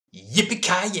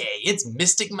Yippee-ki-yay, it's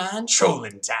Mystic Mind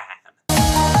trolling time!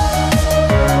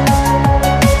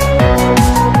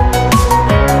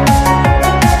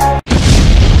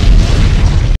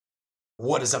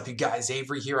 What is up, you guys?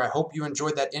 Avery here. I hope you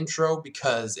enjoyed that intro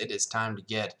because it is time to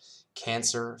get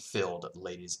cancer-filled,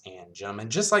 ladies and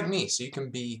gentlemen. Just like me, so you can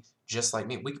be just like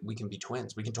me. We can be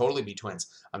twins. We can totally be twins.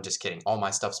 I'm just kidding. All my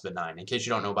stuff's benign. In case you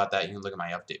don't know about that, you can look at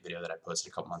my update video that I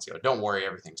posted a couple months ago. Don't worry,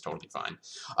 everything's totally fine.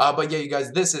 But yeah, you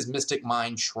guys, this is Mystic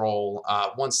Mind Troll.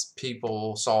 Once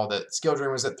people saw that Skill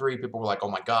Drain was at 3, people were like, oh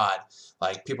my god,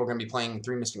 like, people are going to be playing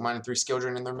 3 Mystic Mind and 3 Skill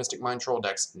Drain in their Mystic Mind Troll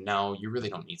decks. No, you really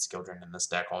don't need Skill Drain in this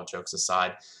deck, all jokes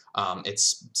aside.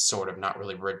 It's sort of not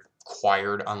really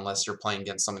required unless you're playing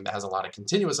against something that has a lot of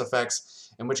continuous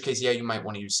effects, in which case, yeah, you might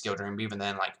want to use Skill Drain, but even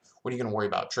then, like, what are you going to worry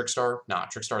about? Trickstar? Nah,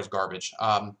 Trickstar is garbage.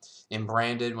 In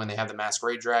Branded, when they have the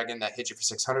Masquerade Dragon that hits you for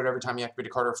 600 every time you activate a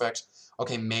card or effect,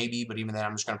 okay, maybe, but even then,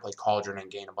 I'm just going to play Cauldron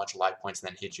and gain a bunch of life points and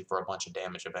then hit you for a bunch of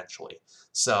damage eventually.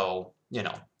 So, you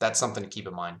know, that's something to keep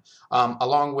in mind.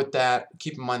 Along with that,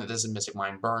 keep in mind that this is Mystic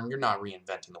Mind Burn. You're not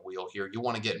reinventing the wheel here. You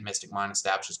want to get Mystic Mind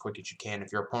established as quick as you can.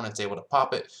 If your opponent's able to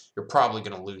pop it, you're probably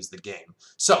going to lose the game.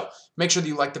 So, make sure that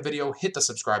you like the video, hit the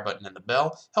subscribe button and the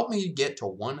bell. Help me get to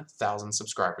 1,000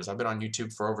 subscribers. I've been on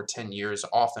YouTube for over 10 years,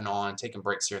 off and on, taking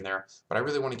breaks here and there, but I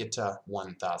really want to get to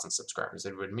 1,000 subscribers.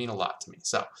 It would mean a lot to me.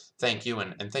 So, thank you,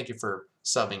 and thank you for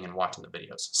subbing and watching the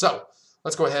videos. So,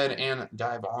 let's go ahead and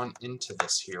dive on into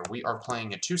this here. We are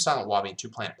playing a 2 Silent Wabi and 2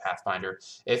 Planet Pathfinder.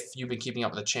 If you've been keeping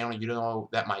up with the channel, you know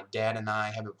that my dad and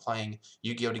I have been playing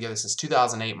Yu-Gi-Oh! Together since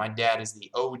 2008. My dad is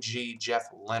the OG Jeff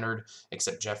Leonard,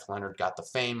 except Jeff Leonard got the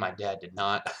fame. My dad did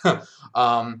not.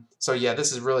 So yeah,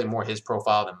 this is really more his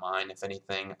profile than mine, if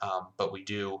anything. But we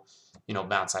do, you know,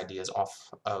 bounce ideas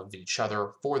off of each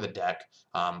other for the deck.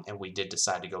 And we did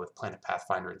decide to go with Planet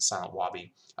Pathfinder and Silent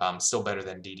Wabi. Still better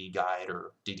than DD Guide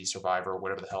or DD Survivor, or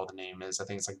whatever the hell the name is. I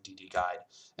think it's like DD Guide.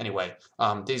 Anyway,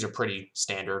 these are pretty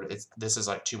standard. This is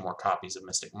like 2 more copies of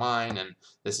Mystic Mind, and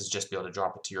this is just be able to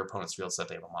drop it to your opponent's field so that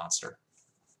they have a monster.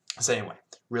 So anyway,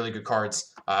 really good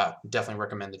cards. Definitely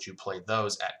recommend that you play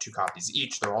those at 2 copies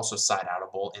each. They're also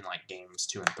side-outable in like games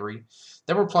 2 and 3.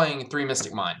 Then we're playing 3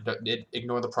 Mystic Mind.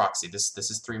 Ignore the proxy. This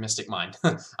is 3 Mystic Mind.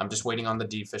 I'm just waiting on the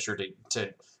D-Fisher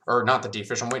or not the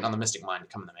D-Fisher. I'm waiting on the Mystic Mind to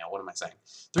come in the mail. What am I saying?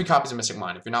 3 copies of Mystic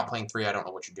Mind. If you're not playing 3, I don't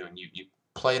know what you're doing. You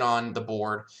play it on the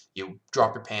board, you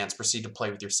drop your pants, proceed to play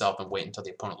with yourself, and wait until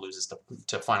the opponent loses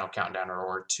to Final Countdown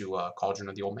or to Cauldron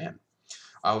of the Old Man.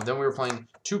 Then we were playing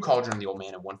 2 Cauldron of the Old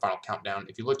Man and 1 Final Countdown.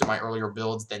 If you looked at my earlier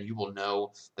builds, then you will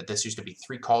know that this used to be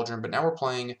 3 Cauldron, but now we're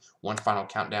playing 1 Final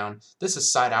Countdown. This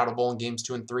is side-outable in games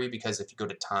 2 and 3 because if you go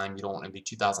to time, you don't want to be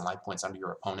 2,000 life points under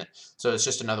your opponent. So it's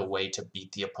just another way to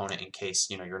beat the opponent in case,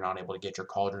 you know, you're not able to get your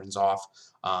Cauldrons off.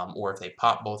 Or if they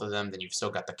pop both of them, then you've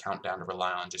still got the countdown to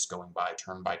rely on just going by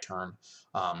turn.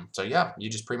 So yeah, you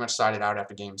just pretty much side it out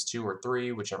after games 2 or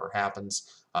 3, whichever happens.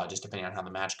 Just depending on how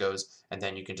the match goes, and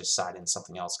then you can just side in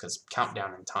something else because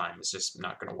countdown in time is just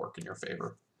not going to work in your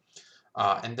favor.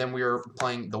 And then we are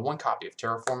playing the 1 copy of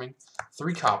Terraforming,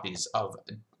 3 copies of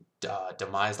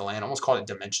Demise of the Land. I almost called it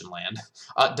Dimension Land.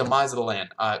 Demise of the Land.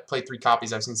 Play 3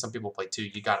 copies. I've seen some people play 2.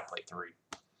 You got to play 3.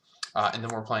 And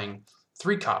then we're playing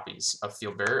 3 copies of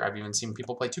Field Barrier. I've even seen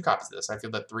people play 2 copies of this. I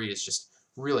feel that 3 is just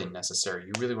really necessary.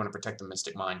 You really want to protect the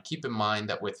Mystic Mind. Keep in mind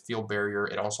that with Field Barrier,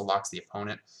 it also locks the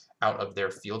opponent out of their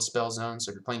field spell zone.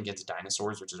 So if you're playing against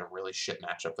dinosaurs, which is a really shit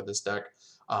matchup for this deck,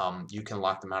 you can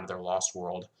lock them out of their Lost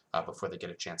World before they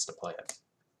get a chance to play it.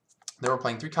 They were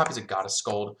playing 3 copies of Goddess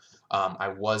Scold. I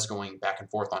was going back and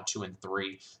forth on 2 and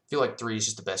 3. I feel like 3 is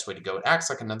just the best way to go. It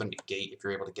acts like another negate if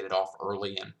you're able to get it off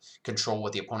early and control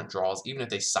what the opponent draws. Even if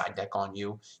they side deck on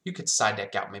you, you could side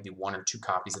deck out maybe 1 or 2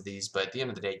 copies of these, but at the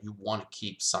end of the day, you want to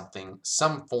keep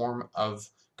some form of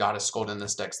Goddess Scold in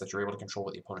this deck so that you're able to control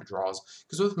what the opponent draws.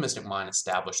 Because with Mystic Mind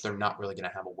established, they're not really going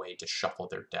to have a way to shuffle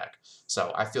their deck.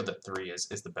 So I feel that 3 is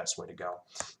the best way to go.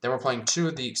 Then we're playing 2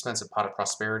 of the expensive Pot of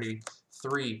Prosperity,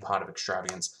 3 Pot of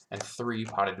Extravagance, and 3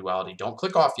 Pot of Duality. Don't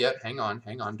click off yet. Hang on.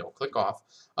 Don't click off.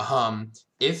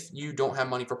 If you don't have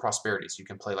money for Prosperities, you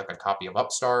can play like a copy of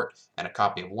Upstart and a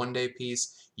copy of One Day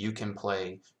Peace. You can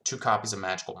play 2 copies of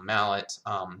Magical Mallet.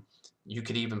 You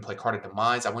could even play Card of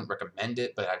Demise. I wouldn't recommend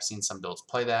it, but I've seen some builds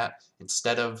play that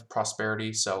instead of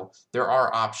Prosperity. So there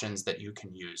are options that you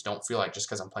can use. Don't feel like just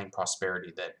because I'm playing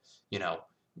Prosperity that, you know,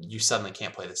 you suddenly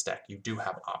can't play this deck. You do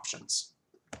have options.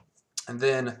 And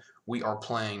then we are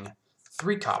playing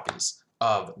 3 copies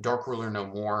of Dark Ruler No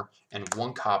More and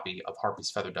 1 copy of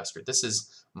Harpy's Feather Duster. This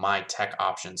is my tech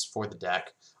options for the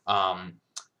deck.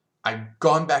 I've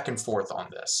gone back and forth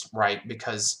on this, right?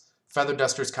 Because Feather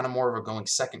Duster is kind of more of a going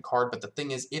second card, but the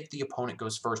thing is, if the opponent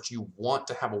goes first, you want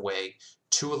to have a way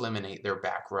to eliminate their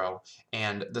back row,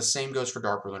 and the same goes for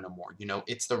Dark Ruler No More. You know,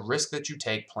 it's the risk that you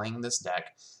take playing this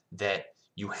deck that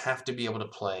you have to be able to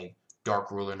play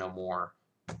Dark Ruler No More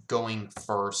going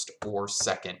first or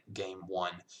second game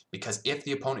 1, because if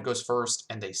the opponent goes first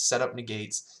and they set up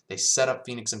negates, they set up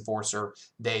Phoenix Enforcer,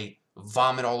 they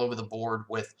vomit all over the board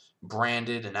with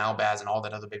Branded and Albaz and all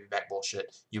that other baby back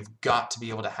bullshit, you've got to be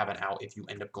able to have an out if you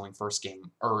end up going first game,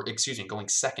 or excuse me, going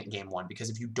second game 1, because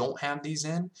if you don't have these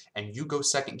in and you go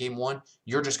second game 1,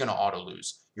 you're just going to auto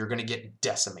lose. You're going to get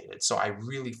decimated. So I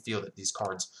really feel that these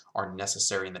cards are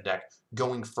necessary in the deck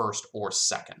going first or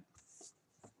second.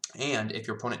 And if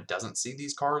your opponent doesn't see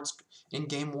these cards in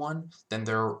game 1, then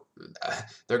they're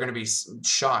going to be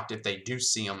shocked if they do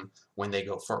see them when they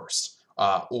go first,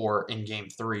 or in game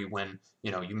 3 when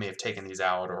you may have taken these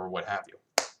out or what have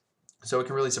you. So it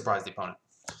can really surprise the opponent.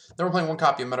 Then we're playing 1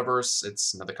 copy of Metaverse.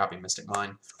 It's another copy of Mystic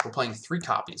Mine. We're playing 3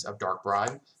 copies of Dark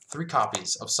Bribe, 3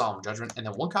 copies of Solemn Judgment, and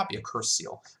then 1 copy of Cursed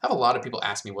Seal. I have a lot of people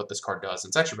ask me what this card does.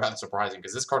 It's actually rather surprising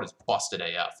because this card is busted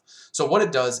AF. So what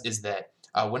it does is that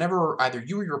whenever either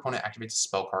you or your opponent activates a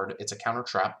spell card, it's a counter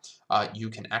trap, you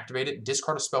can activate it,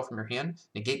 discard a spell from your hand,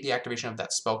 negate the activation of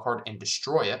that spell card, and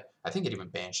destroy it. I think it even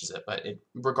banishes it, but it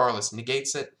regardless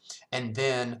negates it, and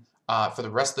then for the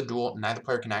rest of the duel, neither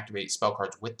player can activate spell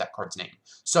cards with that card's name.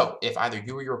 So if either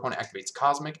you or your opponent activates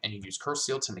Cosmic and you use Curse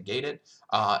Seal to negate it,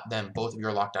 then both of you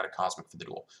are locked out of Cosmic for the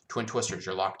duel. Twin Twisters,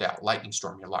 you're locked out. Lightning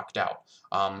Storm, you're locked out.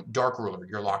 Dark Ruler,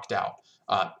 you're locked out.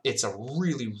 It's a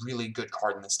really, really good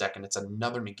card in this deck, and it's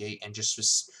another negate and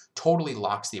just totally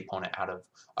locks the opponent out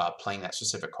of playing that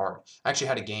specific card. I actually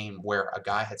had a game where a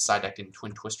guy had side decked in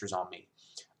Twin Twisters on me,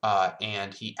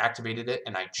 and he activated it,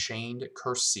 and I chained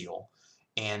Curse Seal.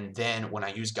 And then when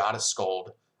I used Goddess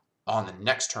Scold on the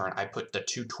next turn, I put the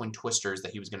 2 Twin Twisters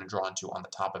that he was going to draw into on the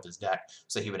top of his deck,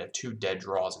 so he would have 2 dead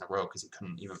draws in a row because he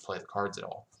couldn't even play the cards at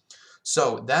all.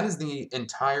 So that is the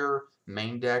entire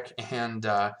main deck, and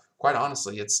quite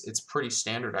honestly, it's pretty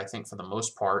standard, I think, for the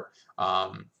most part,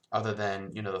 other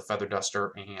than the Feather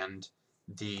Duster and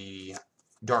the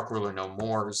Dark Ruler No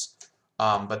Mores.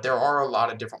 But there are a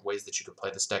lot of different ways that you can play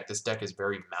this deck. This deck is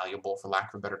very malleable, for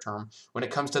lack of a better term. When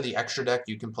it comes to the extra deck,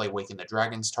 you can play Waken the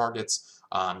Dragon's targets.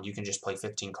 You can just play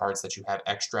 15 cards that you have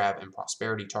Extrav and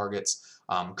Prosperity targets.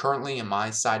 Currently, in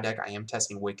my side deck, I am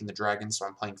testing Waken the Dragons, so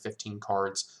I'm playing 15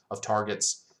 cards of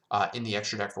targets in the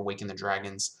extra deck for Waken the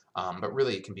Dragons. But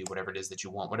really, it can be whatever it is that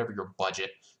you want, whatever your budget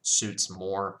suits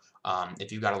more.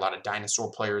 If you've got a lot of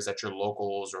dinosaur players at your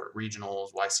locals or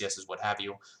regionals, YCSs, what have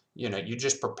you, you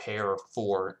just prepare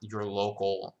for your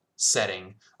local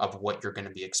setting of what you're going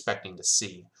to be expecting to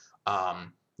see.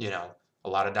 A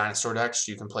lot of dinosaur decks,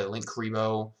 you can play Link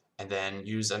Karibo and then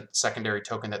use a secondary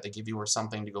token that they give you or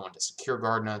something to go into Secure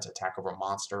Gardener to attack over a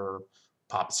monster,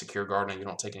 pop a Secure Gardener, you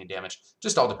don't take any damage.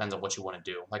 Just all depends on what you want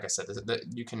to do. Like I said,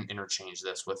 you can interchange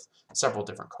this with several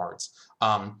different cards.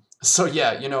 So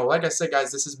yeah, like I said,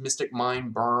 guys, this is Mystic Mine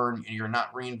Burn. You're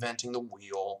not reinventing the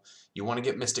wheel. You want to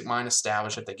get Mystic Mine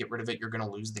established. If they get rid of it, you're going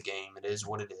to lose the game. It is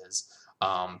what it is.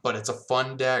 But it's a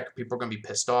fun deck. People are going to be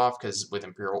pissed off because with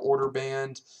Imperial Order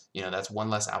banned, that's 1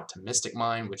 less out to Mystic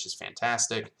Mine, which is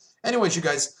fantastic. Anyways, you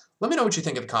guys, let me know what you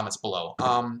think in the comments below.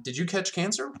 Did you catch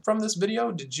cancer from this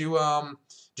video? Did you want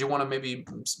to maybe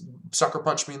sucker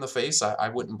punch me in the face? I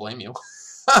wouldn't blame you.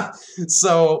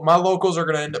 So my locals are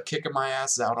going to end up kicking my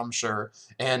ass out, I'm sure.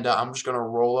 And I'm just going to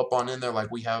roll up on in there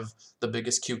like we have the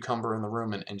biggest cucumber in the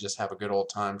room and just have a good old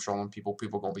time trolling people.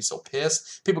 People are going to be so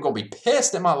pissed. People are going to be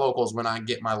pissed at my locals when I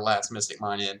get my last Mystic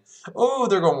Mine in. Oh,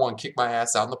 they're going to want to kick my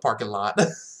ass out in the parking lot.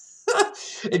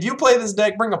 If you play this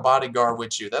deck, bring a bodyguard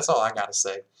with you. That's all I got to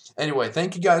say. Anyway,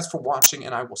 thank you guys for watching,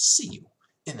 and I will see you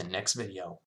in the next video.